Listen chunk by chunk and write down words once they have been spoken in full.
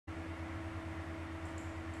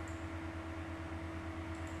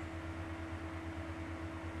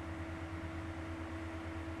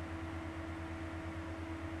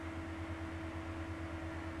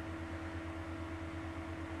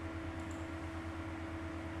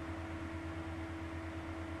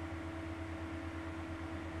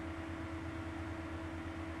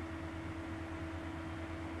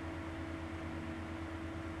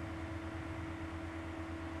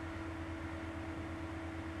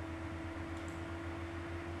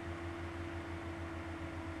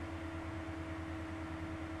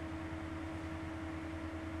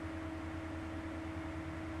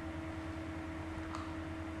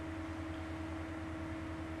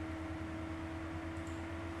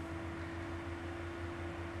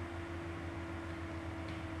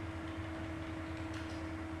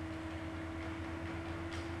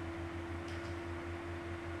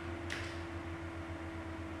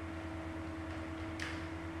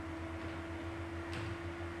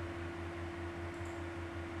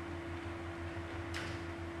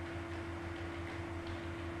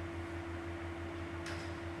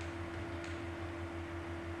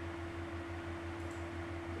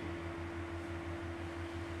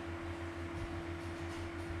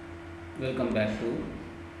Welcome back to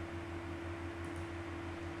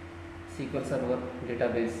SQL Server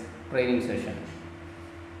Database training session.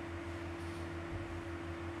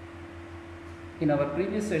 In our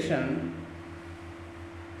previous session,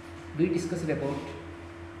 we discussed about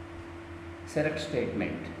select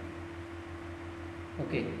statement.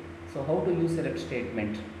 Okay, so how to use select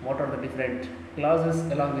statement? What are the different clauses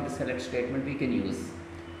along with the select statement we can use?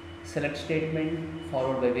 Select statement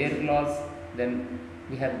followed by where clause, then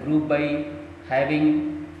we have group by,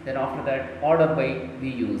 having, then after that order by we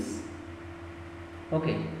use.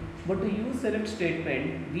 Okay, but to use select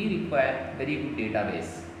statement we require very good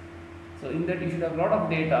database. So in that you should have lot of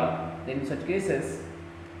data. Then in such cases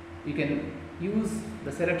you can use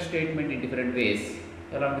the select statement in different ways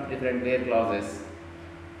along with different where clauses.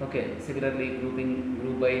 Okay, similarly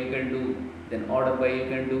group by you can do, then order by you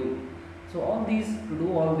can do. So all these, to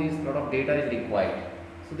do all these, lot of data is required.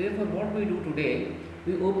 So therefore what we do today,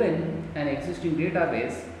 we open an existing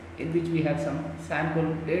database in which we have some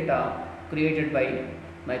sample data created by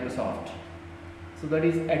Microsoft. So that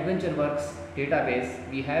is AdventureWorks database.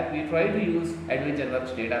 We try to use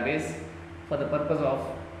AdventureWorks database for the purpose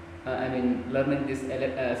of learning this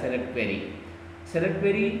select query. Select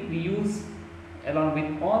query we use along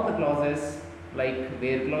with all the clauses, like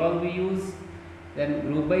where clause we use, then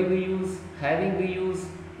group by we use, having we use,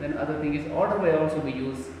 then other thing is order by also we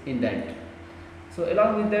use in that. So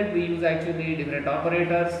along with that we use actually different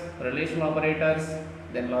operators, relational operators,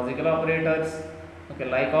 then logical operators,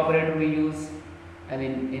 okay, like operator we use, and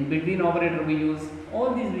in between operator we use.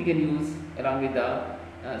 All these we can use along with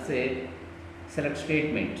the say select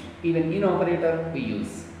statement. Even in operator we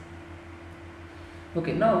use.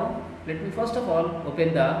 Okay, now let me first of all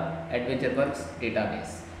open the AdventureWorks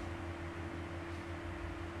database.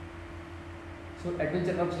 So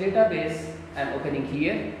AdventureWorks database I am opening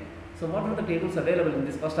here. So what are the tables available in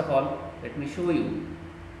this? First of all, let me show you.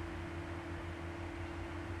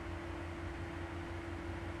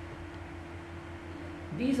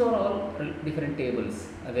 These are all different tables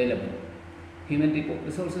available. Human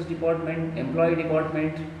resources department, employee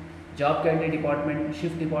department, job candidate department,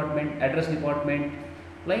 shift department, address department.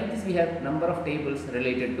 Like this we have number of tables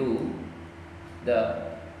related to the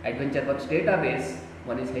AdventureWorks database.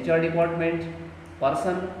 One is HR department,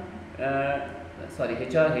 person,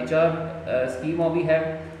 HR schema we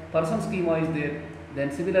have, person schema is there,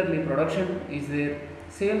 then similarly production is there,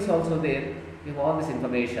 sales also there. We have all this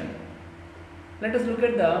information. Let us look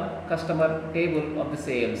at the customer table of the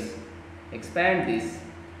sales. Expand this,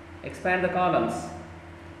 expand the columns.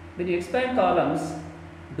 When you expand columns,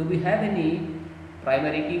 do we have any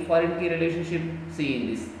primary key, foreign key relationship? See in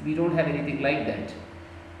this, we don't have anything like that.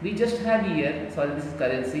 We just have here, sorry, this is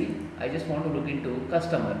currency. I just want to look into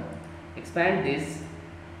customer. Expand this.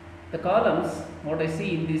 The columns, what I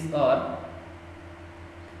see in this are,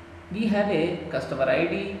 we have a customer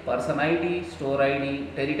ID, person ID, store ID,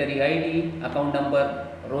 territory ID, account number,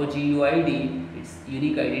 row GU ID, its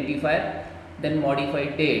unique identifier, then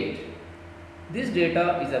modified date. This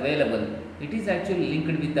data is available. It is actually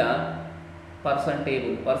linked with the person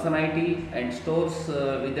table, person ID and stores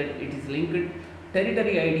with that it is linked.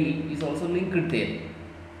 Territory ID is also linked there.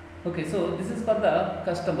 Okay, so this is for the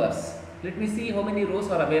customers. Let me see how many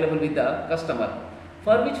rows are available with the customer.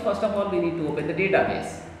 For which first of all we need to open the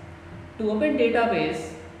database. To open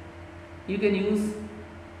database, you can use,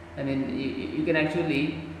 you can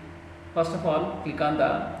actually first of all click on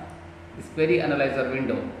this query analyzer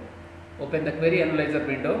window. Open the query analyzer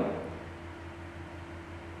window.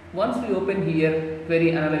 Once we open here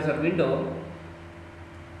query analyzer window,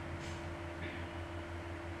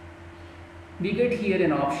 we get here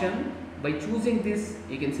an option. By choosing this,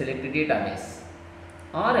 you can select a database,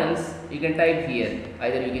 or else you can type here.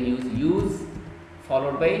 Either you can use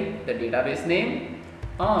followed by the database name,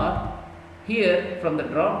 or here from the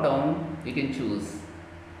drop down you can choose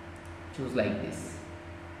like this.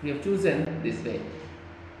 We have chosen this way.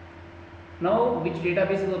 Now which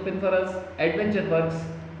database is open for us? AdventureWorks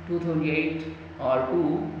 2008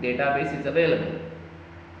 R2 database is available.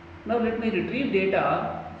 Now let me retrieve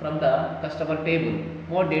data from the customer table.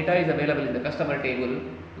 What data is available in the customer table?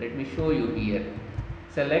 Let me show you here.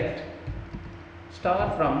 Select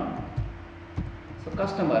star from, so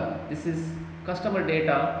customer, this is customer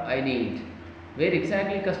data I need. Where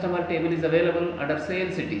exactly customer table is available? Under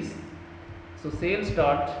sales it is. So sales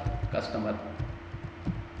dot customer.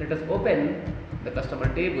 Let us open the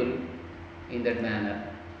customer table in that manner.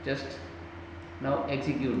 Just now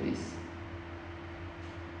execute this.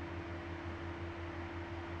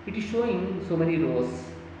 It is showing so many rows.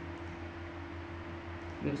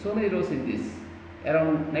 We have so many rows in this.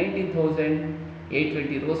 Around 19,000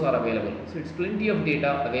 820 rows are available. So it's plenty of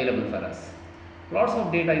data available for us. Lots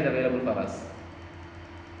of data is available for us.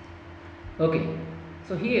 Okay,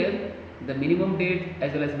 so here the minimum date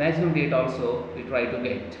as well as maximum date also we try to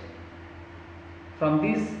get. From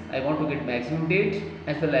this I want to get maximum date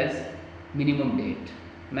as well as minimum date.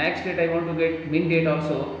 Max date I want to get, min date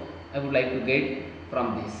also I would like to get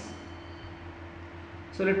from this.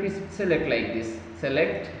 So let me select like this.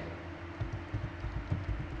 Select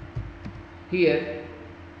here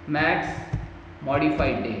max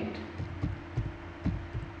modified date.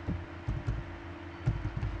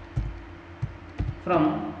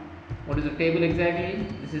 From what is the table exactly?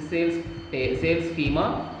 This is sales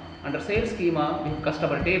schema. Under sales schema we have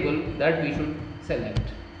customer table that we should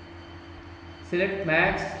select. Select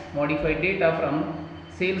max modified data from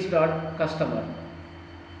sales.customer.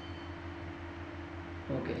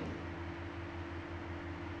 Okay.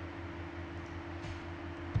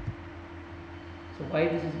 So why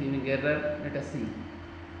this is giving error? Let us see.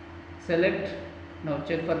 Select. Now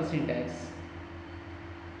check for the syntax.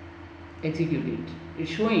 Execute it.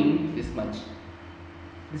 It's showing this much.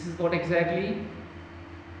 This is what exactly.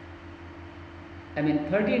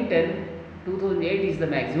 13/10/2008 is the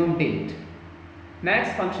maximum date.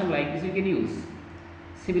 Max function like this you can use.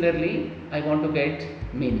 Similarly, I want to get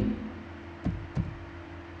min.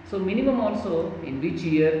 So minimum also, in which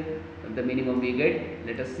year the minimum we get?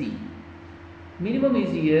 Let us see. Minimum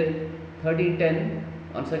is year 13/10,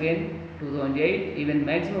 once again 2008. Even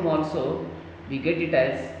maximum also we get it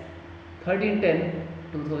as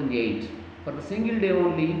 13/10/2008. For the single day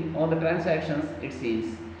only, all the transactions it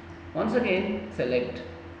sees. Once again select.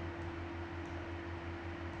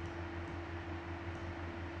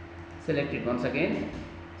 Select it once again.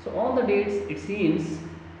 So all the dates it seems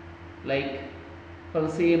like for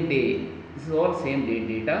the same day. This is all same date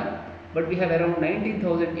data, but we have around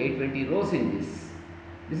 19,820 rows in this.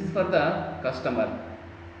 This is for the customer.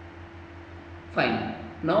 Fine.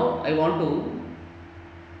 Now I want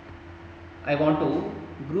to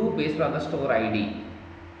group based on the store ID.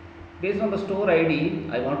 Based on the store ID,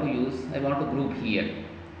 I want to group here.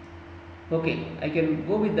 Okay, I can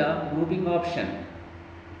go with the grouping option.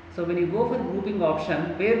 So when you go for grouping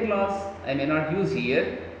option, where clause I may not use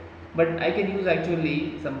here, but I can use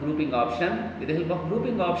actually some grouping option. With the help of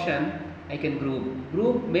grouping option, I can group.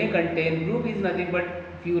 Group may contain, group is nothing but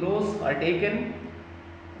few rows are taken.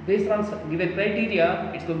 Based on given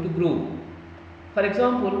criteria, it's going to group. For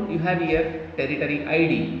example, you have here territory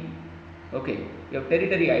ID. Okay, you have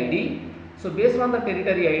territory ID. So based on the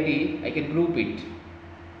territory ID, I can group it.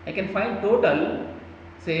 I can find total,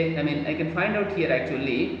 say, I can find out here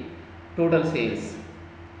actually total sales.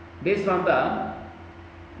 Based on the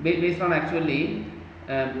based on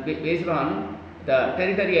the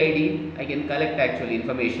territory ID, I can collect actually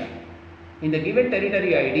information. In the given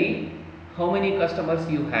territory ID, how many customers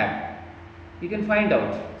you have, you can find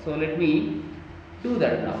out. So let me do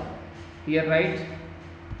that now. Here write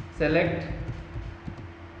select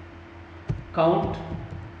count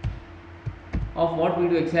of what we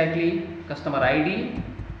do exactly, customer ID.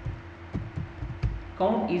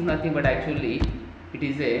 Count is nothing but actually it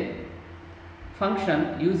is a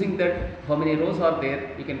function using that how many rows are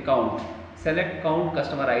there you can count. Select count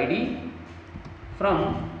customer ID.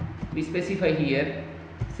 From we specify here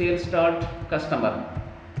sales dot customer.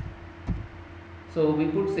 So we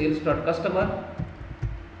put sales dot customer.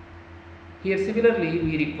 Here similarly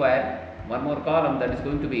we require one more column that is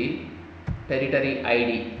going to be territory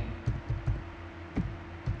ID.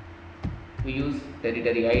 We use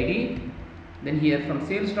territory ID. Then here from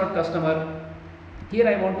sales dot customer, here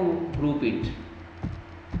I want to group it.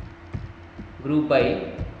 Group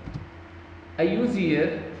by, I use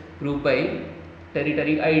here group by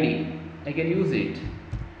territory ID. I can use it.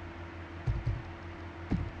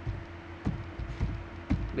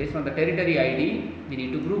 Based on the territory ID, we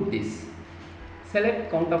need to group this.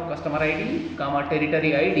 Select count of customer ID, comma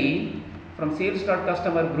territory ID. From sales dot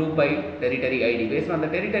customer, group by territory ID. Based on the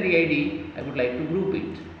territory ID, I would like to group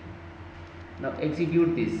it. Now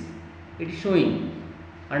execute this. It is showing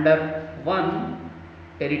under 1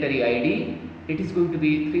 territory ID, it is going to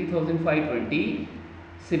be 3520.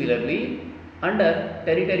 Similarly, under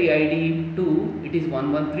territory ID 2, it is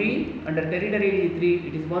 113. Under territory ID 3,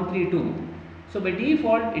 it is 132. So by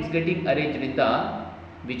default, it's getting arranged in the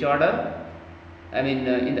which order? In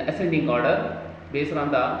the ascending order based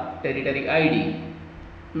on the territory ID.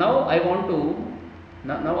 Now I want to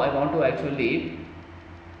actually,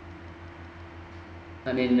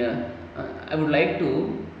 I would like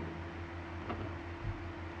to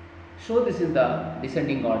show this in the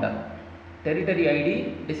descending order. Territory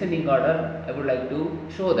ID descending order, I would like to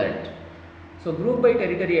show that. So group by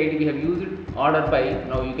territory ID we have used, order by,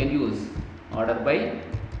 now you can use order by.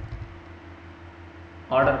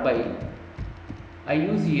 I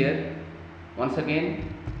use here once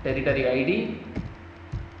again territory ID,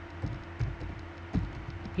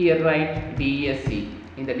 here write DESC.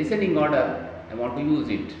 In the descending order I want to use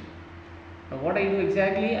it. Now what I do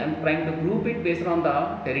exactly, I am trying to group it based on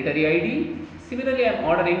the territory ID. Similarly I am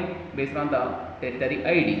ordering based on the territory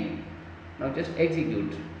ID. Now just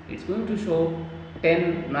execute. It's going to show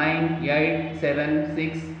 10, 9, 8, 7,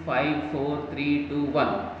 6, 5, 4, 3, 2,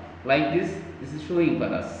 1. Like this is showing for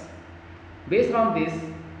us. Based on this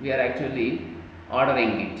we are actually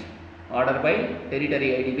ordering it. Order by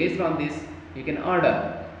territory ID. Based on this you can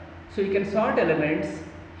order. So you can sort elements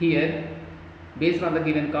here based on the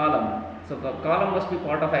given column. So the column must be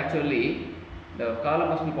part of the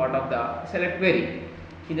select query.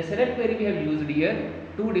 In the select query we have used here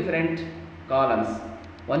two different columns.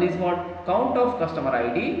 One is what? Count of customer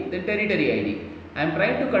ID, then territory ID. I am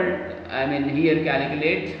trying to here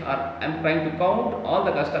calculate, or I am trying to count all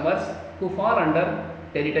the customers who fall under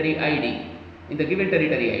territory ID in the given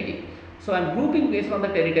territory ID. So I am grouping based on the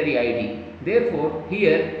territory ID. Therefore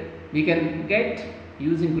here we can get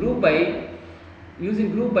using group by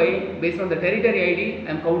based on the territory ID.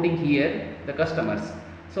 I am counting here the customers.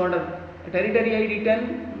 So under territory ID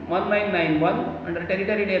 10, 1991, under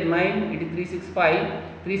territory ID 9 it is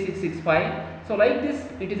 3665. So like this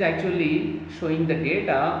it is actually showing the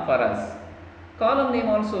data for us. Column name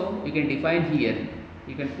also you can define here.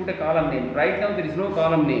 You can put a column name. Right now there is no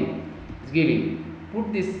column name it's giving.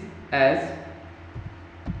 Put this as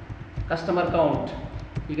customer count.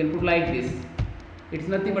 You can put like this. It's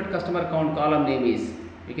nothing but customer count column name is.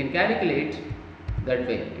 You can calculate that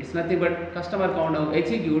way. It's nothing but customer count. Now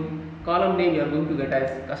execute, column name you are going to get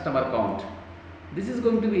as customer count. This is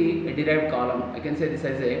going to be a derived column. I can say this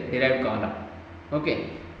as a derived column. Okay.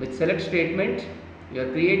 With select statement you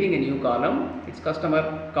are creating a new column. It's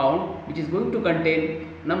customer count, which is going to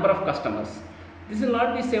contain number of customers. This will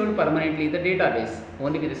not be saved permanently in the database.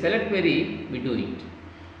 Only with the select query we do it.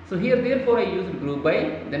 So here therefore I used group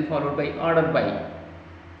by, then followed by order by.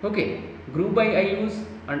 Okay, group by I use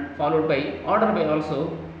and followed by order by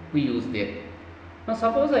also we use there. Now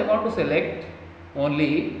suppose I want to select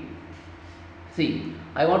only, see,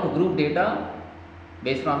 I want to group data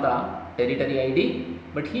based on the territory ID,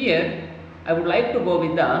 but here I would like to go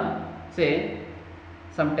with the, say,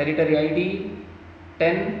 some territory ID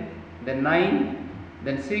 10, then 9,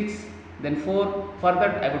 then 6, then 4. For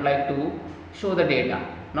that I would like to show the data,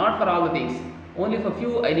 not for all the things, only for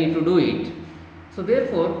few I need to do it. So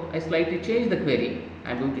therefore I slightly change the query.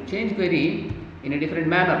 I am going to change query in a different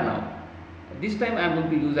manner now. This time I am going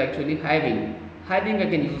to use actually having I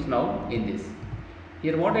can use now in this.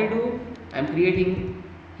 Here what I do, I am creating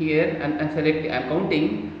here and I am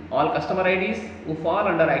counting all customer IDs who fall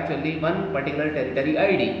under actually one particular territory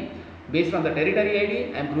ID. Based on the territory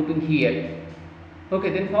ID I am grouping here. Okay,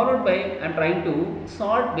 then followed by I am trying to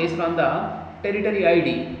sort based on the territory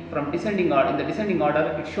ID from descending order. In the descending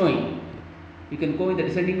order it's showing. You can go in the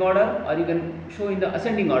descending order or you can show in the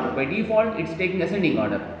ascending order. By default it's taking ascending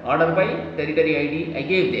order. Order by territory ID I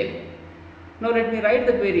gave there. Now let me write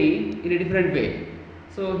the query in a different way.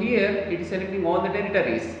 So here it is selecting all the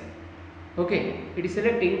territories. Okay, it is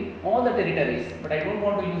selecting all the territories, but I don't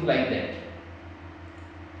want to use like that.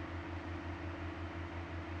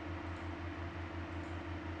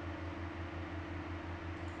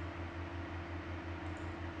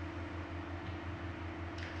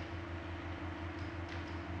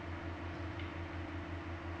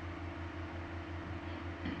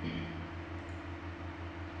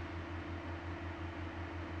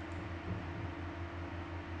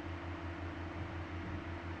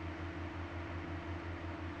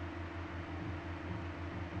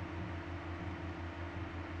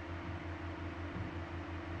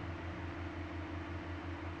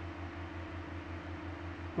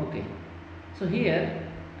 Okay, so here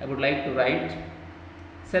I would like to write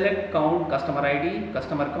select count customer ID,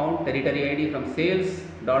 customer count territory ID from sales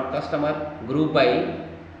dot customer group by,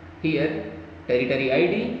 here territory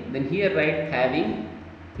ID, then here write having.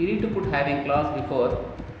 You need to put having clause before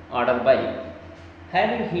order by.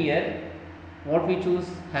 Having here what we choose,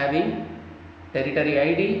 having territory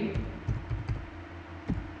ID,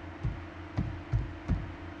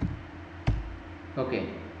 okay,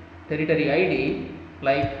 territory ID,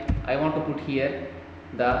 like I want to put here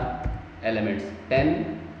the elements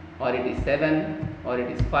 10 or it is 7 or it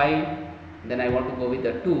is 5, then I want to go with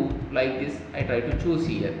the 2, like this I try to choose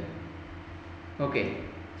here. Okay,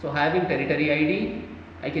 so having territory ID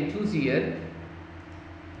I can choose here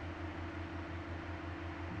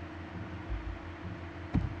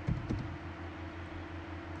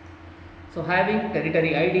So having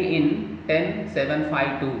territory ID in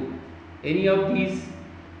 10752, any of these,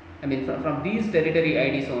 from these territory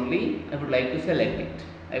IDs only I would like to select it.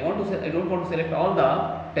 I don't want to select all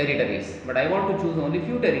the territories, but I want to choose only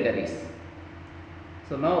few territories.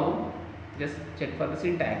 So now just check for the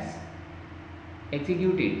syntax,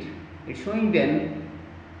 execute it. It's showing then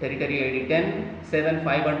territory ID 10, 7,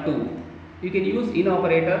 5 and 2. You can use in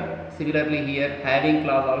operator. Similarly here having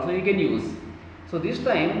clause also you can use. So this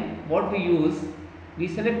time what we use, we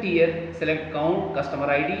select here, select count customer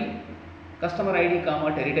ID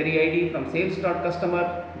comma territory ID from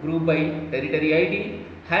sales.customer, group by territory ID,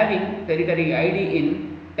 having territory ID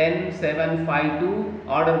in 10752,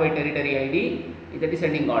 order by territory ID in the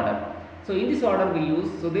descending order. So in this order we use,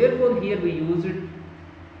 so therefore here we use it,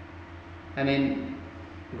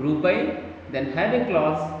 group by, then having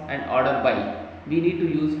clause and order by. We need to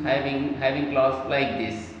use having clause like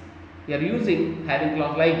this. We are using having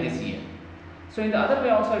clause like this here. So in the other way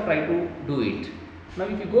also I try to do it. Now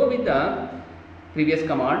if you go with the previous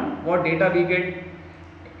command, what data we get?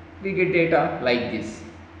 We get data like this.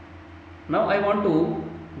 Now I want to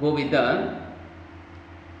go with the,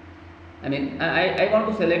 I want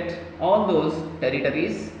to select all those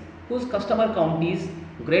territories whose customer count is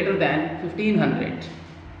greater than 1500.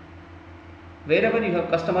 Wherever you have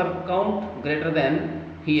customer count greater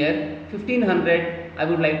than here 1500, I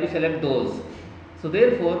would like to select those. So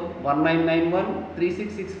therefore 1991,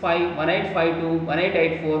 3665, 1852,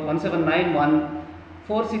 1884, 1791,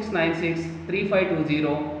 4696,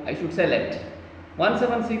 3520 I should select.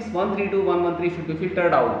 176, 132, 113 should be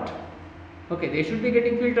filtered out. Okay, they should be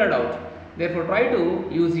getting filtered out. Therefore try to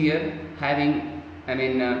use here having,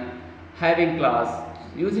 having clause.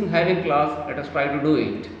 Using having clause, let us try to do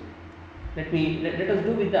it. Let us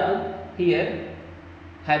do with the here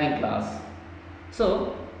having clause.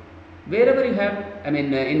 So wherever you have,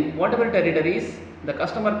 in whatever territories the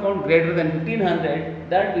customer count greater than 1500,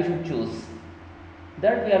 that we should choose.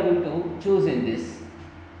 That we are going to choose in this.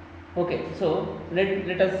 Okay, so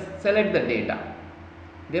let us select the data.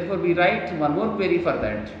 Therefore we write one more query for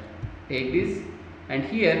that. Take this and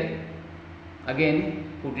here again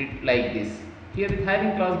put it like this. Here with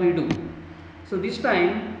having clause we do. So this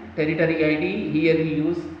time territory ID, here we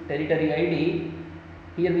use territory ID,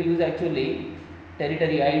 here we use actually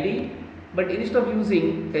territory ID, but instead of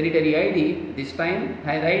using territory ID, this time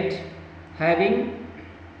I write having,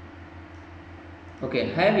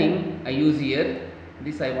 having I use here,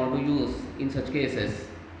 this I want to use in such cases,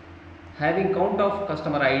 having count of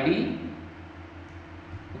customer ID,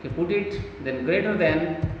 put it, then greater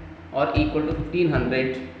than or equal to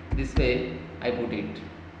 1500, this way I put it.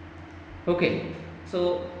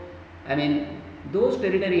 So those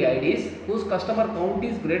territory IDs whose customer count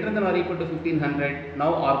is greater than or equal to 1500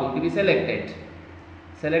 now are going to be selected.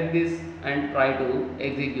 Select this and try to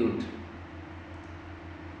execute.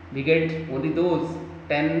 We get only those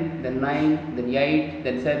 10, then 9, then 8,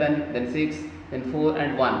 then 7, then 6, then 4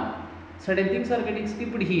 and 1. Certain things are getting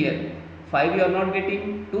skipped here. 5 we are not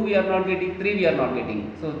getting, 2 we are not getting, 3 we are not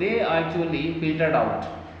getting. So they are actually filtered out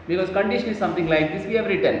because condition is something like this we have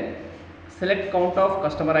written. Select count of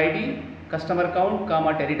customer ID, customer count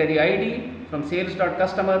comma territory ID from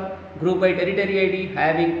sales.customer, group by territory ID,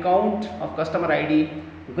 having count of customer ID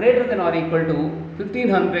greater than or equal to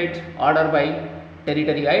 1500, order by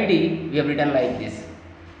territory ID we have written like this.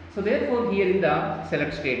 So therefore here in the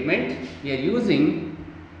select statement we are using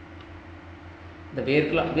the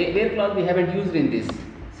where clause we haven't used in this.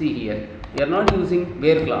 See here, we are not using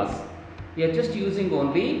where clause. We are just using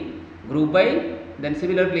only group by, then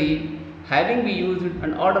similarly having we used it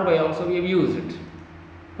and order by also we have used it.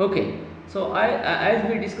 So as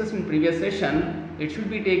we discussed in previous session, it should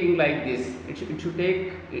be taking like this. It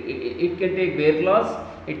can take where clause,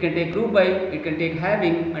 it can take group by, it can take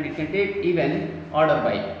having, and it can take even order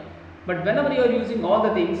by. But whenever you are using all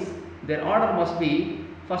the things, their order must be,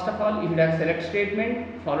 first of all you should have select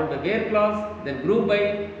statement followed by where clause, then group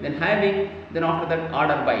by, then having, then after that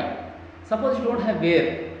order by. Suppose you don't have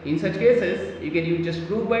where, in such cases you can use just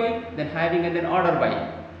group by, then having and then order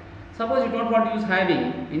by. Suppose you don't want to use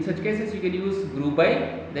having, in such cases you can use group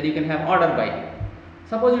by, then you can have order by.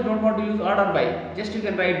 Suppose you don't want to use order by, just you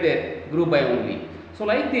can write there group by only. So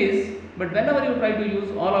like this, but whenever you try to use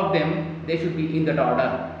all of them, they should be in that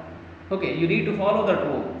order. You need to follow that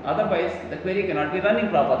rule, otherwise the query cannot be running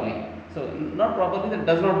properly. So not properly, that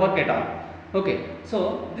does not work at all.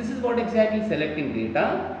 So this is what exactly selecting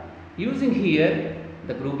data, using here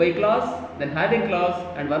the group by clause, then having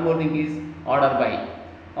clause, and one more thing is order by.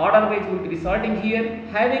 Order by is going to be sorting here.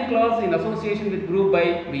 Having clause in association with group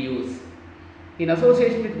by we use. In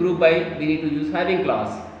association with group by we need to use having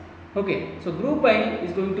clause. Okay, so group by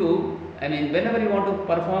is going to, whenever you want to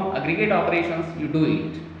perform aggregate operations, you do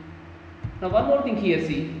it. Now one more thing here,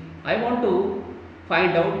 see, I want to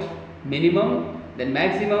find out minimum then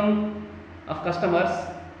maximum of customers.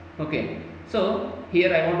 Okay, so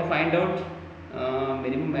here I want to find out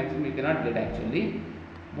minimum maximum you cannot get actually.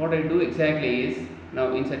 What I do exactly is,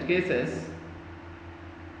 now in such cases,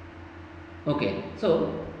 okay,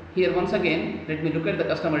 so here once again let me look at the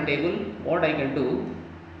customer table. What I can do,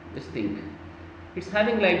 just think, it's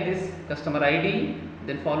having like this customer ID,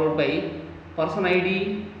 then followed by person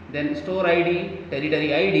ID, then store ID,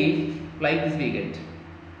 territory ID, like this we get.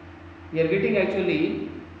 We are getting actually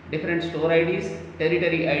different store IDs,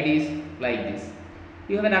 territory IDs like this.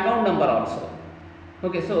 You have an account number also.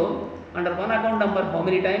 Okay, so under one account number, how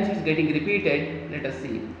many times it is getting repeated? Let us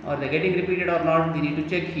see. Are they getting repeated or not? We need to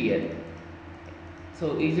check here.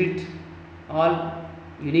 So is it all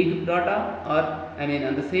unique data, or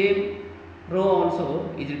on the same row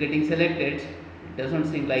also is it getting selected? It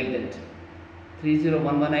doesn't seem like that.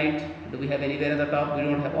 30118, do we have anywhere at the top? We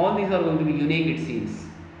don't have. All these are going to be unique, it seems.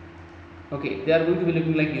 Okay, they are going to be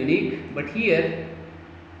looking like unique, but here,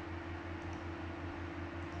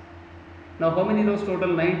 now how many rows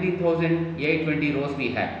total? 19,820 rows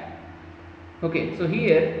we have. Okay, so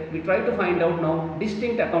here we try to find out now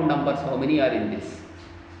distinct account numbers, how many are in this.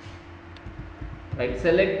 Right,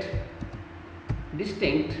 select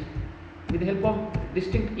distinct. With the help of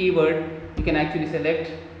distinct keyword, you can actually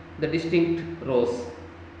select the distinct rows.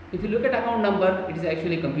 If you look at account number, it is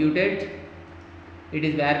actually computed. It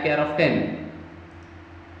is varchar of 10.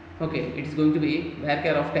 Okay, it is going to be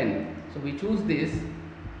varchar of 10. So we choose this,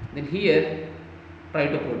 then here try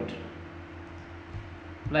to put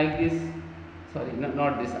like this. Sorry,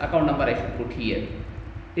 not this account number, I should put here.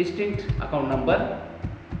 Distinct account number.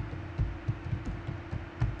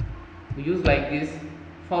 We use like this,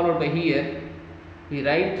 followed by here we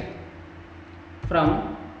write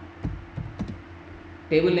from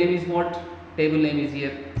table name is what? Table name is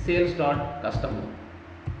here sales dot customer.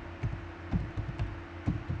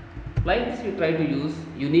 Like this we try to use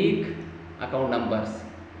unique account numbers.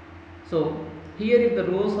 So here if the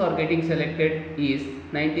rows are getting selected is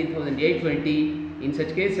 19,820, in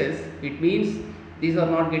such cases it means these are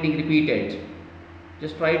not getting repeated.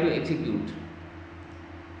 Just try to execute.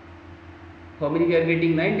 How many we are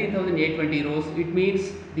getting? 19,820 rows. It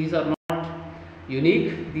means these are not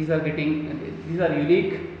unique. These are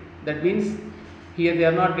unique. That means here they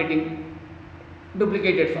are not getting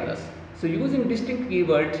duplicated for us. So using distinct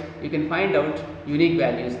keywords, you can find out unique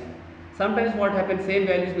values. Sometimes what happens, same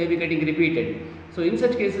values may be getting repeated. So in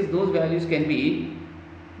such cases, those values can be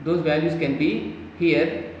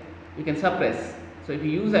here. You can suppress. So if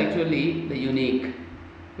you use actually the unique,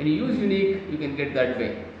 when you use unique, you can get that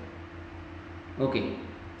way. Okay,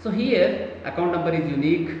 so here account number is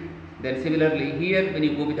unique. Then similarly here when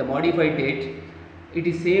you go with a modified date, it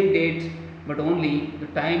is same date but only the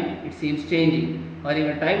time it seems changing, or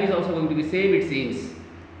even time is also going to be same, it seems.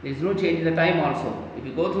 There is no change in the time also. If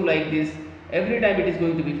you go through like this, every time it is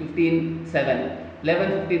going to be 15/7,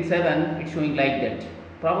 11/15/7, it's showing like that.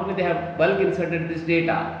 Probably they have bulk inserted this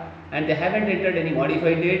data and they haven't entered any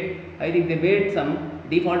modified date. I think they made some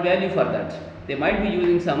default value for that. They might be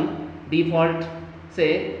using some default,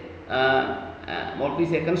 say what we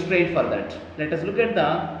say constraint for that. Let us look at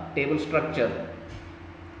the table structure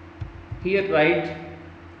here, right?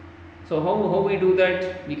 So how we do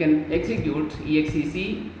that? We can execute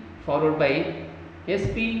exec followed by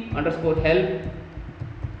sp underscore help,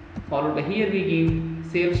 followed by here we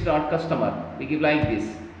give sales dot customer. We give like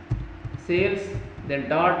this, sales then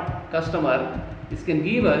dot customer. This can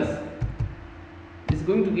give us, this is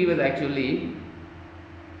going to give us actually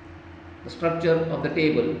the structure of the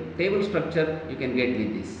table structure you can get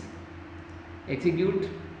with this. Execute.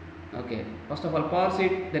 Okay, first of all parse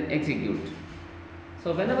it, then execute.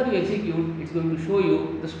 So whenever you execute, it's going to show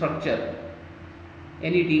you the structure.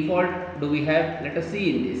 Any default do we have? Let us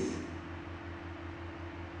see in this.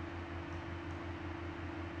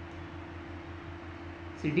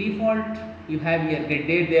 See, default you have here get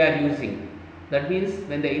date they are using. That means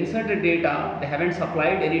when they inserted data, they haven't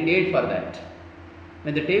supplied any date for that.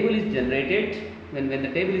 When the table is generated, when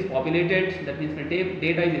the table is populated, that means when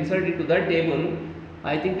data is inserted to that table,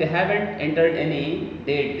 I think they haven't entered any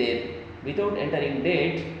date there. Without entering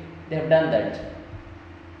date, they have done that.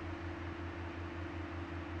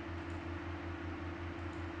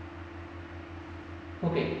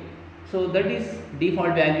 Okay, so that is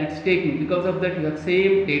default value it's taking. Because of that, you have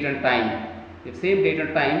same date and time. You have same date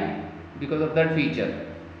and time because of that feature.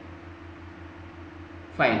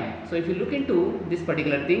 Fine. So if you look into this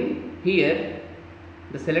particular thing here,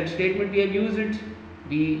 The select statement we have used it.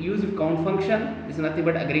 We used count function. This is nothing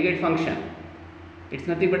but aggregate function. It's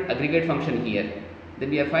nothing but aggregate function here. Then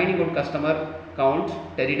we are finding out customer count,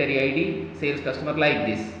 territory ID, sales customer like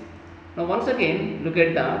this. Now once again look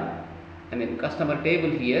at the customer table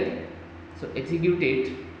here. So execute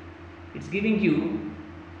it. It's giving you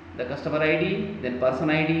the customer ID, then person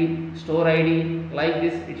ID, store ID, like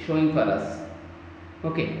this it's showing for us.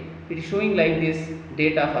 Okay, it is showing like this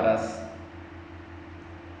data for us.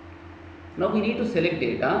 Now we need to select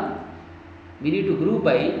data. We need to group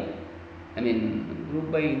by,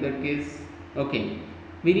 group by in that case, okay.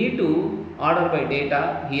 We need to order by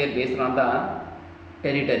data here based on the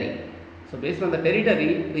territory. So based on the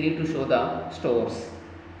territory, we need to show the stores.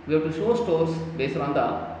 We have to show stores based on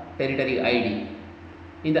the territory ID.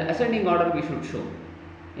 In the ascending order we should show.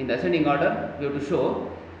 In the ascending order we have to show,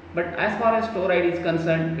 but as far as store ID is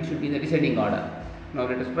concerned, it should be in the descending order. Now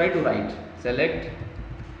let us try to write. Select,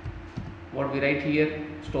 what we write here,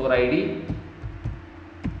 store ID,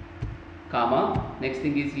 comma, next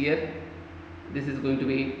thing is here, this is going to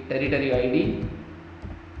be territory ID.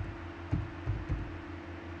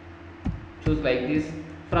 Choose like this.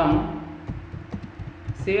 From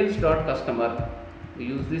sales.customer, we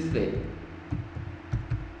use this way,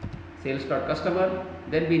 sales.customer,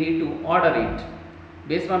 then we need to order it.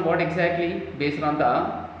 Based on what exactly? Based on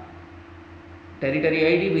the territory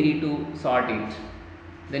ID, we need to sort it.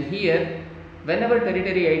 Then here, whenever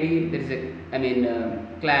territory ID there is a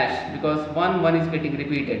clash, because one is getting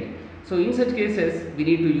repeated. So in such cases, we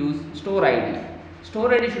need to use store ID.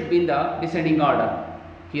 Store ID should be in the descending order.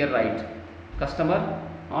 Here write customer,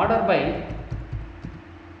 order by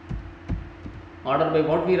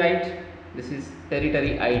what we write? This is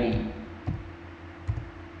territory ID.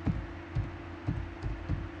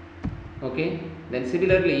 Okay. Then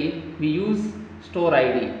similarly, we use store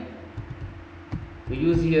ID. We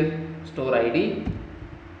use here store ID.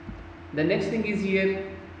 The next thing is here,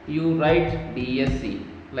 you write DSC.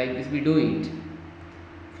 Like this we do it.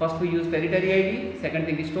 First we use territory ID, second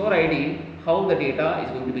thing is store ID. How the data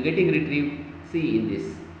is going to be getting retrieved, see in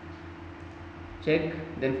this. Check,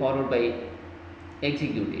 then followed by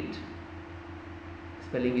execute it.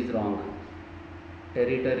 Spelling is wrong.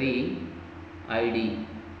 Territory ID.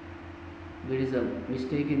 There is a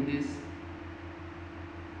mistake in this.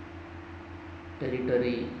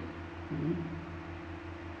 Territory.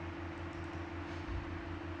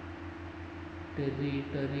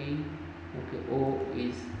 Territory. Okay, O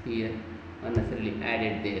is here, unnecessarily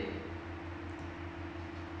added there.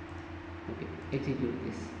 Okay, execute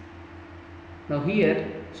this. Now here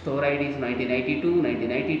store ID is 1992,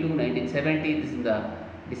 1992, 1970. This is the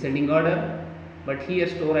descending order, but here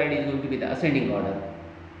store ID is going to be the ascending order.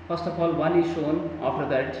 First of all, 1 is shown. After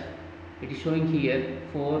that, it is showing here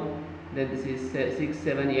 4. Then this is 6,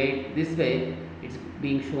 7, 8. This way, it's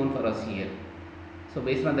being shown for us here. So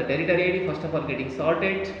based on the territory ID, first of all getting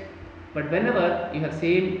sorted. But whenever you have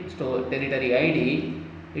same store territory ID,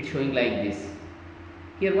 it's showing like this.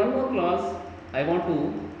 Here one more clause I want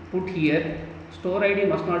to put here. Store ID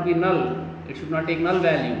must not be null. It should not take null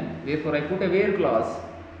value. Therefore, I put a where clause.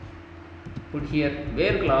 Put here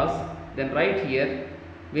where clause. Then write here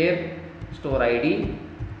where store ID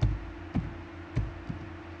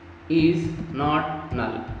is not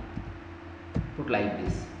null. Put like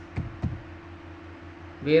this.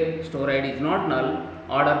 Where store ID is not null,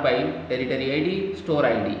 order by territory ID, store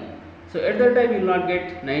ID. So at that time you will not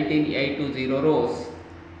get 19820 rows.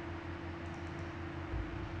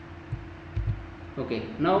 Okay,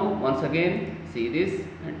 now once again see this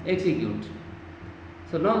and execute.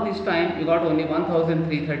 So now this time you got only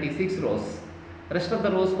 1336 rows. Rest of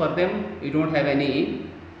the rows, for them you don't have any,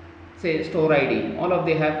 say, store ID. All of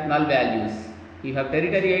they have null values. You have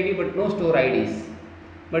territory ID but no store IDs.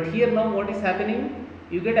 But here now what is happening?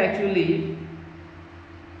 You get actually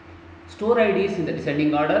store IDs in the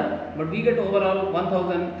descending order, but we get overall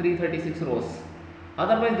 1336 rows.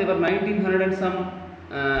 Otherwise there were 1900 and some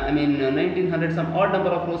 1900 some odd number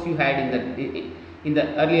of rows you had in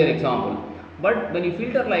the earlier example. But when you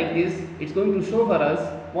filter like this, it's going to show for us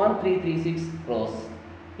 1336 rows.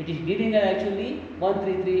 It is giving us actually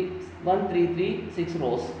 1336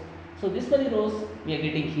 rows. So this many rows we are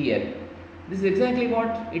getting here. This is exactly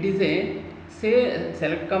what it is a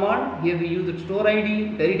select command. Here we use the store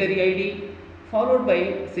ID, territory ID, followed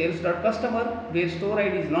by sales.customer, where store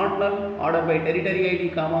ID is not null, order by territory ID,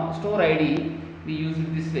 comma, store ID. We use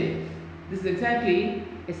it this way. This is exactly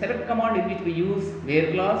a select command in which we use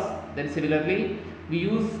where clause. Then similarly we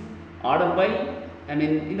use order by,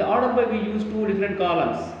 in the order by we use two different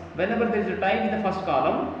columns. whenever there is a type in the first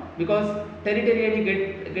column, because territory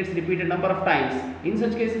ID gets repeated number of times. In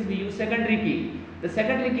such cases we use secondary key. The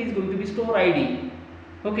secondary key is going to be store ID.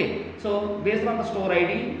 Okay, so based on the store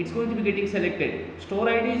ID, it's going to be getting selected. Store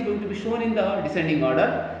ID is going to be shown in the descending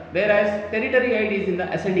order, whereas territory ID is in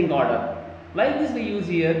the ascending order. Like this we use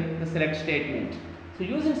here the select statement. So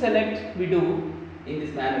using select we do in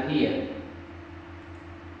this manner here.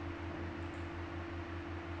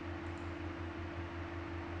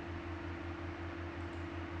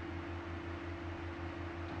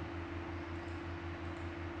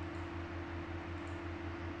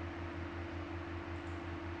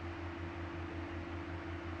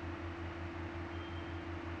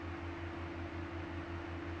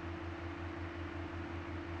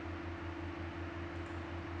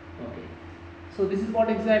 Okay, so this is what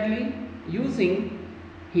exactly using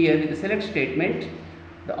here with the select statement,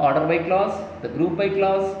 the order by clause, the group by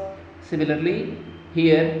clause. Similarly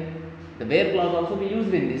here the where clause also we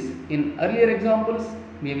used in this. In earlier examples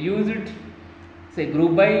we have used it, say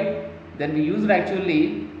group by, then we used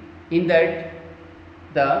actually in that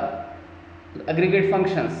the aggregate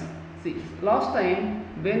functions. See, last time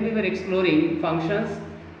when we were exploring functions,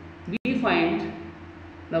 we find,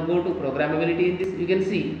 now go to programmability. In this you can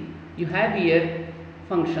see you have here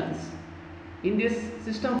functions. In this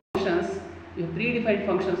system functions you have predefined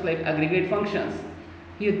functions like aggregate functions.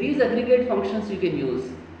 Here these aggregate functions you can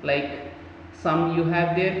use, like sum you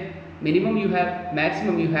have there, minimum you have,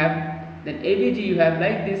 maximum you have, then ABG you have.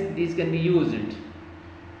 Like this, these can be used.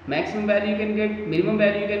 Maximum value you can get, minimum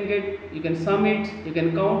value you can get, you can sum it, you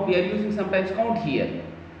can count. We are using sometimes count here.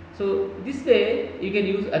 So this way you can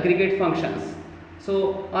use aggregate functions.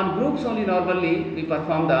 So on groups only normally we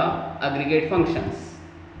perform the aggregate functions.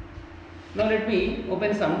 Now let me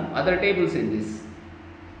open some other tables in this.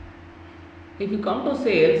 If you come to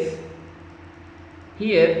sales,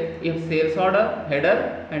 here you have sales order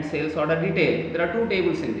header and sales order detail. There are two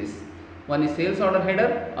tables in this. One is sales order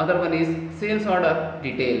header, other one is sales order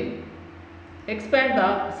detail. Expand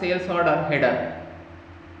the sales order header.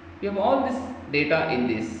 You have all this data in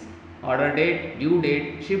this: order date, due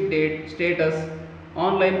date, ship date, status,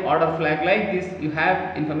 online order flag. Like this you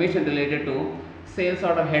have information related to sales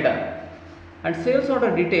order header, and sales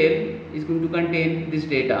order detail is going to contain this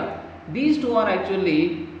data. These two are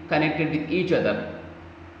actually connected with each other.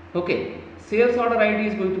 Okay, sales order ID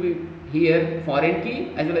is going to be here foreign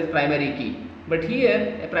key as well as primary key, but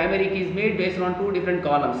here a primary key is made based on two different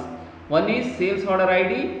columns. One is sales order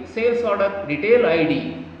ID, sales order detail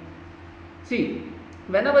ID. See,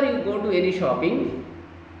 whenever you go to any shopping,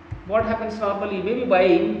 what happens normally, you may be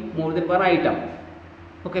buying more than one item.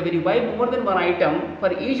 Okay, when you buy more than one item,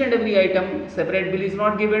 for each and every item separate bill is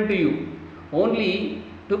not given to you. Only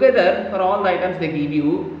together for all the items they give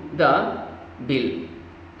you the bill.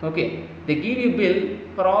 Okay, they give you bill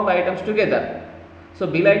for all the items together. So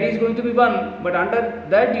bill ID is going to be 1, but under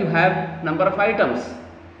that you have number of items.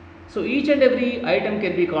 So each and every item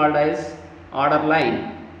can be called as order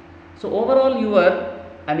line. So overall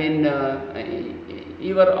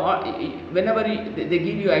whenever they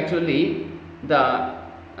give you actually the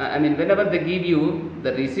whenever they give you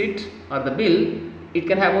the receipt or the bill, it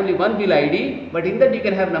can have only one bill ID, but in that you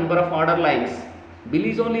can have number of order lines. Bill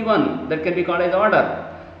is only one, that can be called as order,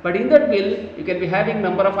 but in that bill you can be having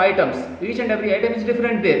number of items. Each and every item is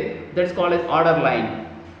different there, that is called as order line.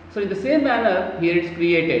 So in the same manner here it is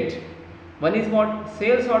created. One is what?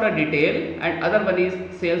 Sales order detail, and other one is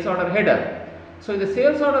sales order header. So in the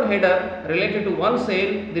sales order header related to one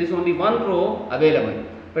sale, there is only one row available,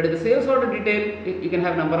 but in the sales order detail you can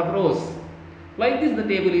have number of rows. Like this the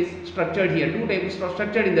table is structured here. Two tables are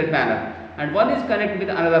structured in that manner, and one is connected with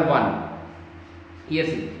another one. Here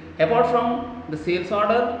see, apart from the sales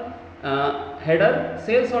order header,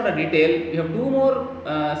 sales order detail, you have two more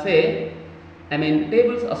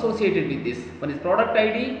tables associated with this. One is product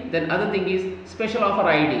ID, then other thing is special offer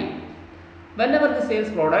ID. Whenever the sales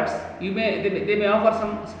products, they may offer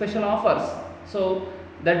some special offers. So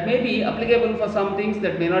that may be applicable for some things,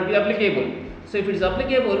 that may not be applicable. So if it is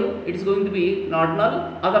applicable, it is going to be not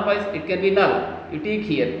null, otherwise it can be null. You take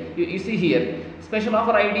here, you see here, special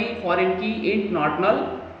offer ID, foreign key, int, not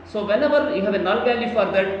null. So whenever you have a null value for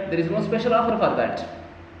that, there is no special offer for that.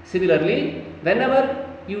 Similarly, whenever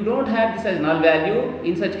you don't have this as null value,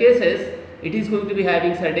 in such cases it is going to be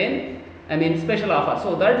having certain special offer.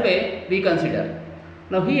 So that way we consider.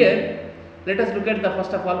 Now here let us look at the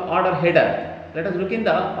first of all order header. Let us look in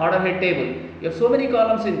the order head table. You have so many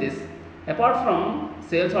columns in this. Apart from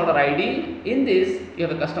sales order ID, in this you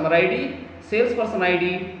have a customer ID, salesperson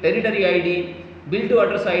ID, territory ID, bill to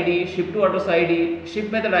address ID, ship to address ID,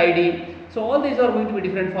 ship method ID, So all these are going to be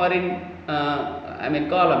different foreign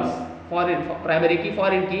columns, foreign primary key,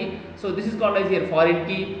 foreign key. So this is called as here foreign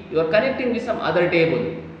key. You are connecting with some other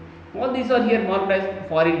table. All these are here marked as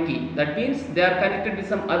foreign key. That means they are connected with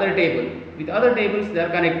some other table. With other tables they are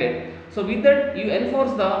connected. So with that you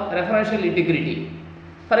enforce the referential integrity.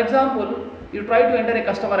 For example, you try to enter a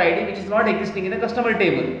customer ID which is not existing in the customer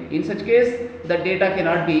table. In such case, the data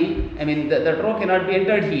cannot be, the row cannot be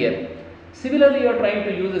entered here. Similarly, you are trying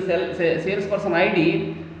to use a salesperson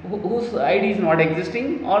ID whose ID is not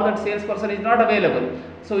existing, or that salesperson is not available.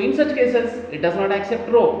 So in such cases, it does not accept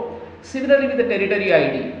row. Similarly with the territory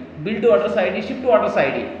ID, bill to address ID, ship to address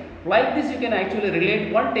ID. Like this, you can actually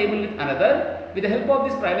relate one table with another. With the help of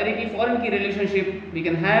this primary key foreign key relationship, we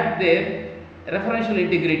can have their referential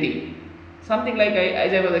integrity. Something like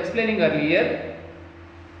as I was explaining earlier,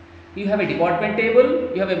 you have a department table,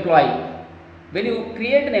 you have employee. When you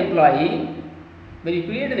create an employee,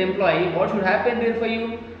 what should happen there for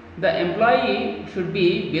you? The employee should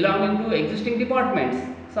be belonging to existing departments.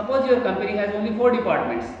 Suppose your company has only 4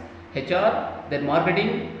 departments: HR, then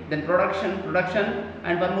marketing, then production,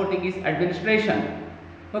 and one more thing is administration.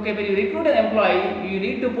 Okay, when you recruit an employee, you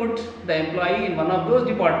need to put the employee in one of those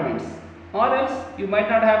departments, or else you might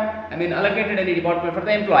not have allocated any department for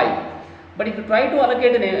the employee. But if you try to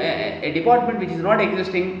allocate a department which is not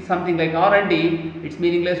existing, something like R&D, it's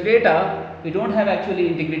meaningless data. We don't have actually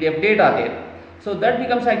integrity of data there. So that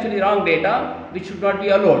becomes actually wrong data which should not be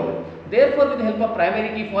allowed. Therefore, with the help of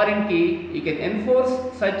primary key, foreign key, you can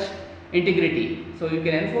enforce such integrity. So you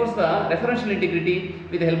can enforce the referential integrity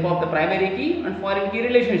with the help of the primary key and foreign key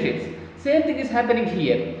relationships. Same thing is happening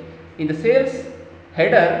here. In the sales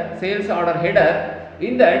header, sales order header,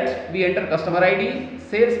 in that we enter customer ID,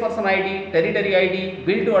 salesperson ID, territory ID,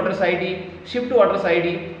 bill to address ID, ship to address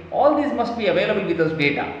ID. All these must be available with us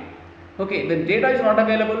data. Okay, when data is not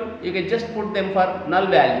available, you can just put them for null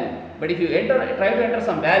value. But if you try to enter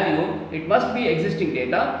some value, it must be existing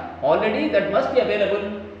data already, that must be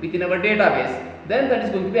available within our database. Then that is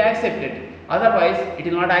going to be accepted. Otherwise, it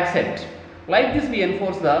will not accept. Like this, we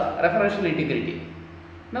enforce the referential integrity.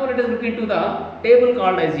 Now let us look into the table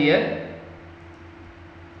called as here.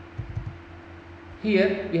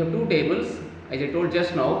 Here we have 2 tables, as I told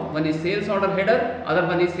just now. One is sales order header, other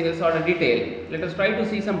one is sales order detail. Let us try to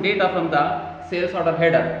see some data from the sales order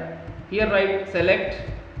header. Here write select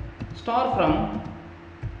star from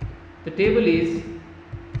the table is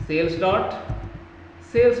sales dot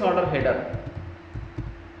sales order header.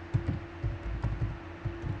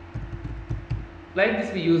 Like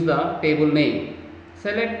this, we use the table name.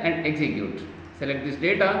 Select and execute. Select this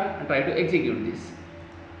data and try to execute this.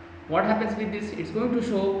 What happens with this? It's going to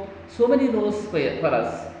show so many rows for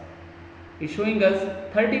us. It's showing us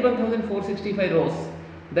 31,465 rows.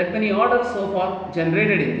 That many orders so far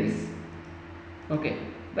generated in this. Okay.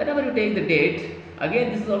 Whenever you take the date,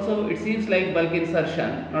 again this is also, it seems like bulk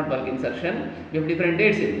insertion, not bulk insertion. We have different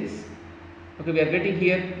dates in this. Okay, we are getting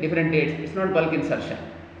here different dates. It's not bulk insertion.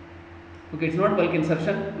 Okay, it's not bulk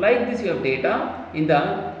insertion. Like this, you have data in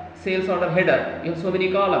the sales order header. You have so many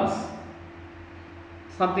columns.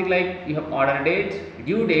 Something like you have order date,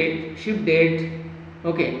 due date, ship date,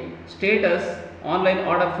 okay, status, online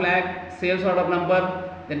order flag, sales order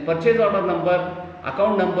number, then purchase order number,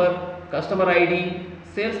 account number, customer ID,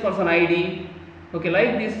 salesperson ID. Okay,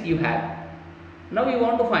 like this you have. Now you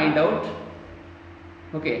want to find out,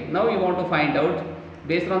 okay, now you want to find out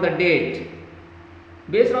based on the date.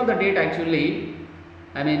 Based on the date actually,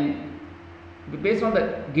 based on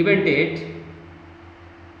the given date,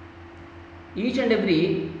 each and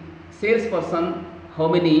every salesperson, how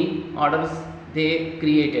many orders they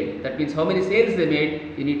created. That means how many sales they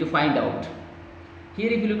made, you need to find out.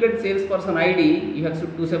 Here if you look at salesperson ID, you have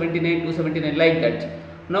 279, 279 like that.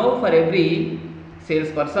 Now for every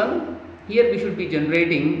salesperson, here we should be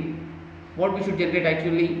generating, what we should generate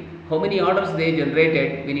actually, how many orders they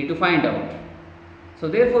generated, we need to find out. So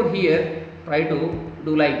therefore here try to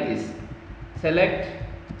do like this. Select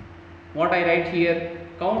what I write here,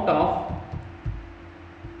 count of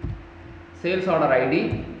sales order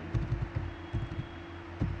ID,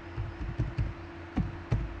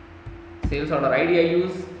 sales order ID I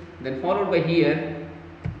use, then followed by here,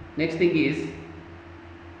 next thing is,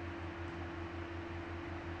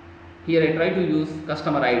 here I try to use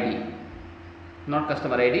customer ID, not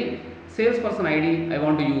customer ID, salesperson ID I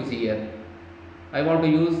want to use here. I want to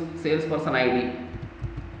use salesperson ID.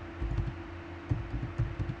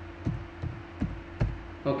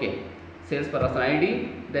 Okay, salesperson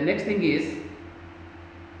ID. The next thing is,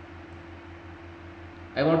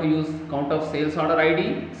 I want to use count of sales order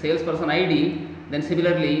ID, salesperson ID. Then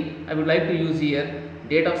similarly, I would like to use here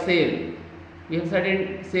date of sale. we have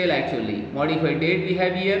certain sale actually. Modified date we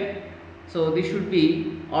have here. So this should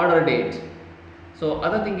be order date. So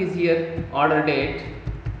other thing is here order date.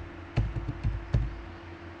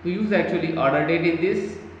 We use actually order date in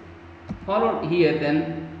this. Followed here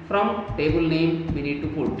then from table name we need to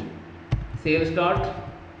put sales dot,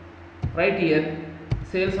 right here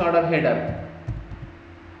sales order header.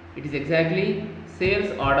 It is exactly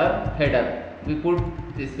sales order header. We put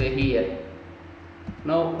this way here.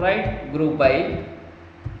 Now write group by.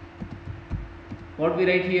 What we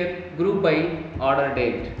write here? Group by order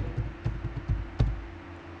date.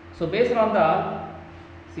 So based on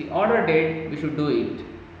the order date we should do it.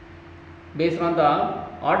 Based on the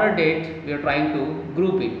order date we are trying to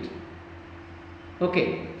group it.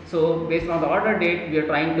 Okay. So based on the order date we are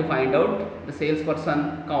trying to find out the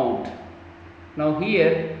salesperson count. Now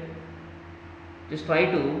here just try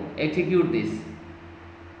to execute this.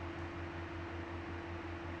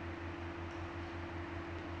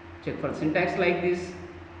 Check for syntax like this,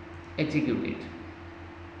 execute it.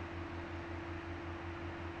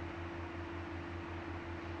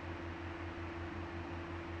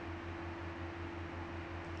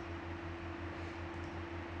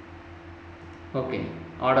 Okay,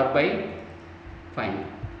 order by, fine.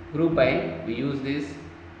 Group by, we use this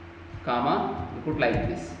comma, we put like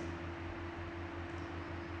this.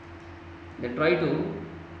 Then try to,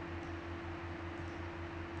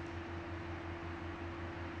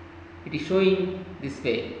 it is showing this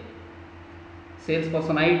way.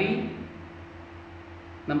 Salesperson ID,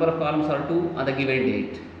 number of columns are 2 on the given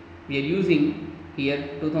date. We are using here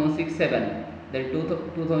 2006-7, then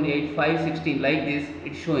 2008-5-16 like this,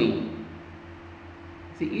 it is showing.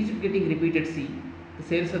 See, is it getting repeated? See, the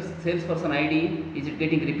salesperson ID, is it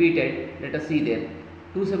getting repeated? Let us see there.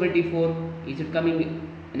 274, is it coming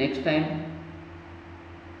next time?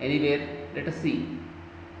 Anywhere? Let us see.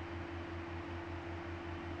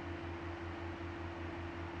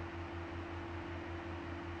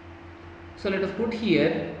 So let us put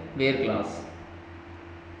here where clause.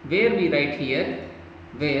 Where we write here,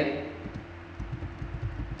 where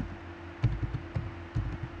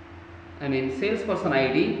salesperson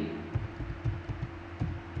ID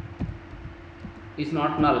is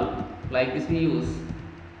not null. Like this we use.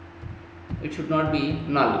 It should not be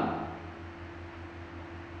null.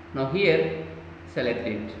 Now here select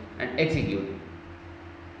it and execute.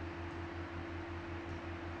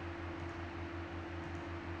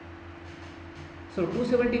 So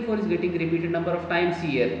 274 is getting repeated number of times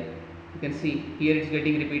here. You can see here it is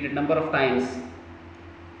getting repeated number of times.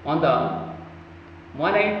 On the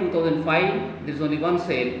 1/9/2005 there is only one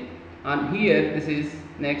sale, and here this is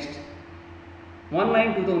next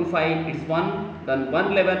 1/9/2005 it is 1, then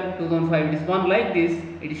 1/11/2005 it is 1, like this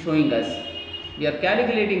it is showing us. We are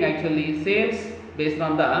calculating actually sales based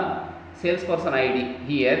on the salesperson ID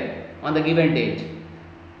here on the given date.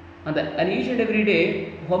 And each and every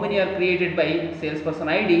day how many are created by salesperson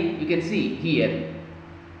ID you can see here.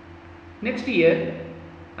 Next year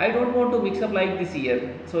I don't want to mix up like this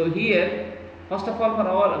year. So here first of all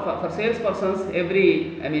for salespersons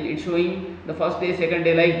every it's showing the first day, second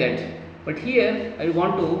day like that. But here I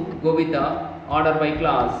want to go with the order by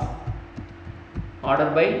clause.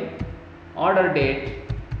 Order by order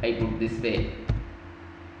date I put this way.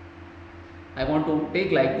 I want to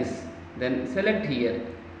take like this. Then select here.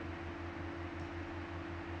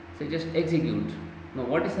 So just execute. Now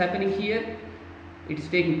what is happening here? It is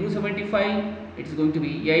taking 275. It is going to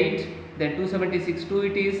be 8. Then 276 2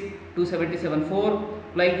 it is. 277 4.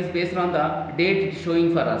 Like this based on the date it is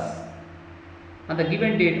showing for us. On the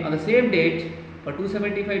given date, on the same date for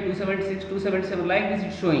 275, 276, 277 like this it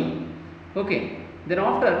is showing. Okay. Then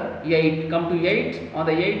after 8, come to 8. On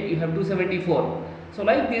the 8 you have 274. So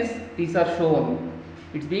like this these are shown.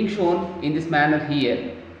 It's being shown in this manner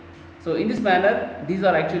here. So in this manner these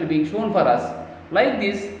are actually being shown for us. Like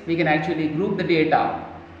this we can actually group the data.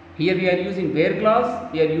 Here we are using where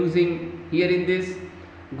clause, we are using here in this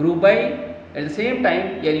group by, at the same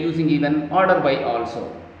time we are using even order by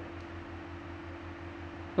also.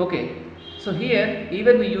 Okay. So here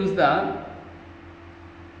even we use the,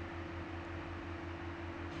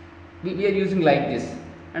 we are using like this.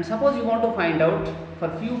 And suppose you want to find out for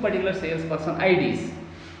few particular salesperson IDs,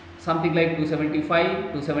 something like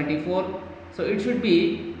 275, 274. So it should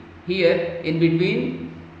be here in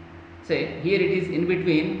between, say here it is in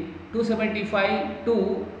between 275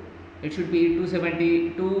 to, it should be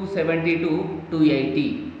 270, 270 to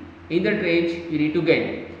 280. In that range you need to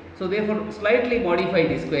get. So therefore slightly modify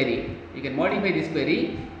this query. You can modify this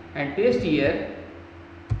query and paste here.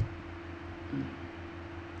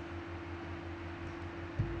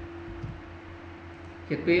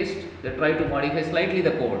 Okay, paste, then try to modify slightly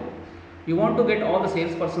the code. You want to get all the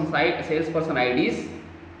salesperson IDs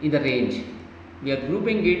in the range. We are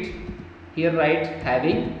grouping it here, right?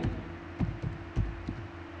 Having,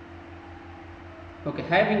 okay,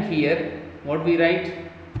 having here what we write,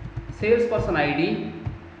 salesperson ID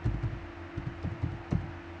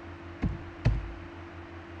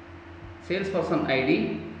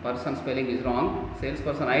person spelling is wrong,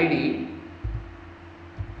 salesperson ID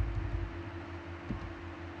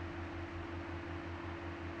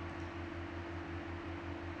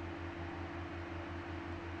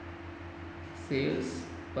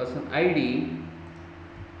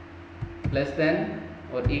less than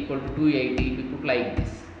or equal to 280. We put like this.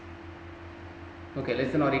 Okay,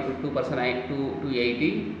 less than or equal to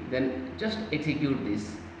 280, then just execute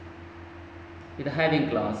this with the having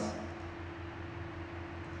clause,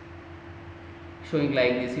 showing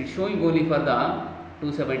like this. It's showing only for the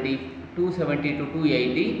 270 to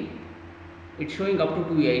 280. It's showing up to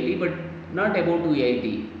 280 but not about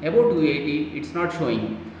 280. About 280 it's not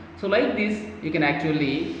showing. So like this you can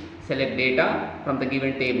actually select data from the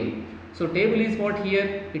given table. So table is what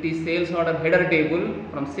here? It is sales order header table.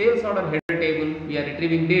 From sales order header table we are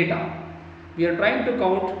retrieving data. We are trying to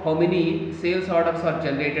count how many sales orders are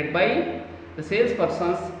generated by the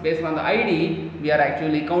salespersons. Based on the ID we are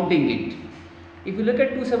actually counting it. If you look at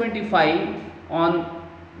 275, on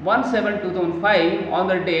 1/7/2005, on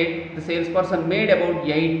the date the salesperson made about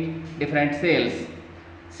 8 different sales.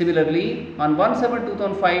 Similarly, on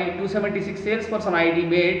 1/7/2005, 276 salesperson ID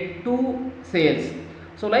made 2 sales.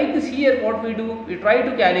 So like this here what we do, we try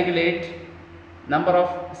to calculate number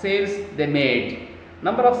of sales they made.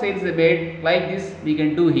 Number of sales they made, like this we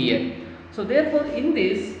can do here. So therefore in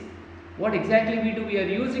this, what exactly we do, we are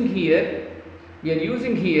using here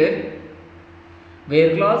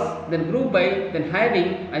where clause, then group by, then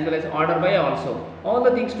having, as well as order by also. All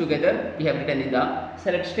the things together we have written in the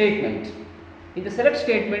select statement. In the select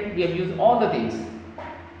statement we have used all the things.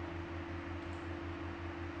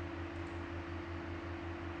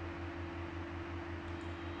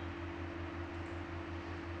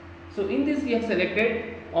 So in this we have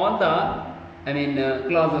selected all the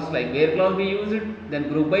clauses, like where clause we use it, then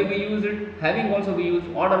group by we use it, having also we use,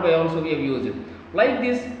 order by also we have used it. Like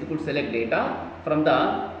this you could select data from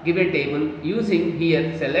the given table using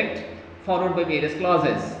here select followed by various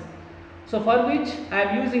clauses. So for which I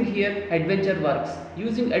am using here adventure works.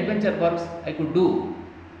 Using adventure works I could do.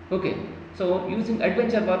 Okay, so using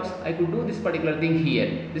adventure works I could do this particular thing here.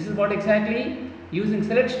 This is what exactly, using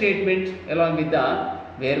select statement along with the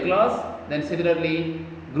where clause, then similarly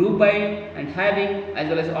group by and having, as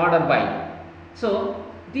well as order by. So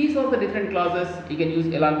these are the different clauses you can use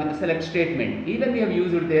along with the select statement. Even we have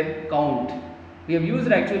used there count. We have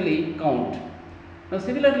used actually count. Now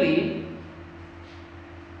similarly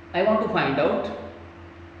I want to find out,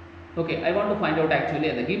 actually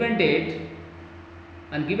at the given date,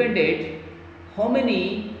 how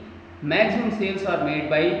many maximum sales are made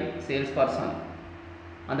by salesperson.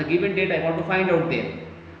 On the given date I want to find out there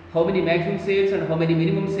how many maximum sales and how many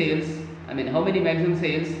minimum sales, how many maximum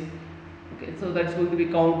sales. Okay, so that's going to be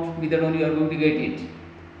count, with that only you are going to get it.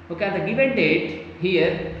 Okay, at the given date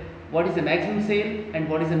here, what is the maximum sale and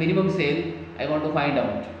what is the minimum sale, I want to find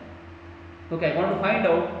out. Okay, I want to find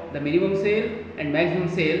out the minimum sale and maximum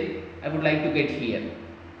sale I would like to get here.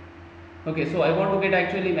 Okay, so I want to get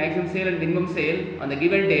actually maximum sale and minimum sale on the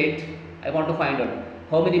given date. I want to find out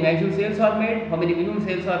how many maximum sales are made, how many minimum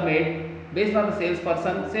sales are made based on the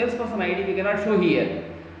salesperson ID we cannot show here,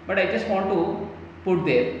 but I just want to put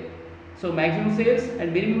there. So maximum sales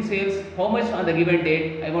and minimum sales, how much on the given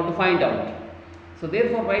date I want to find out. So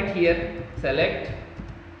therefore write here select,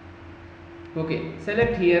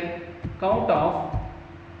 select here count of,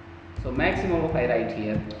 so maximum of I write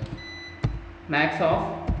here max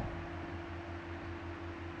of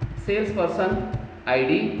salesperson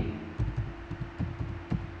ID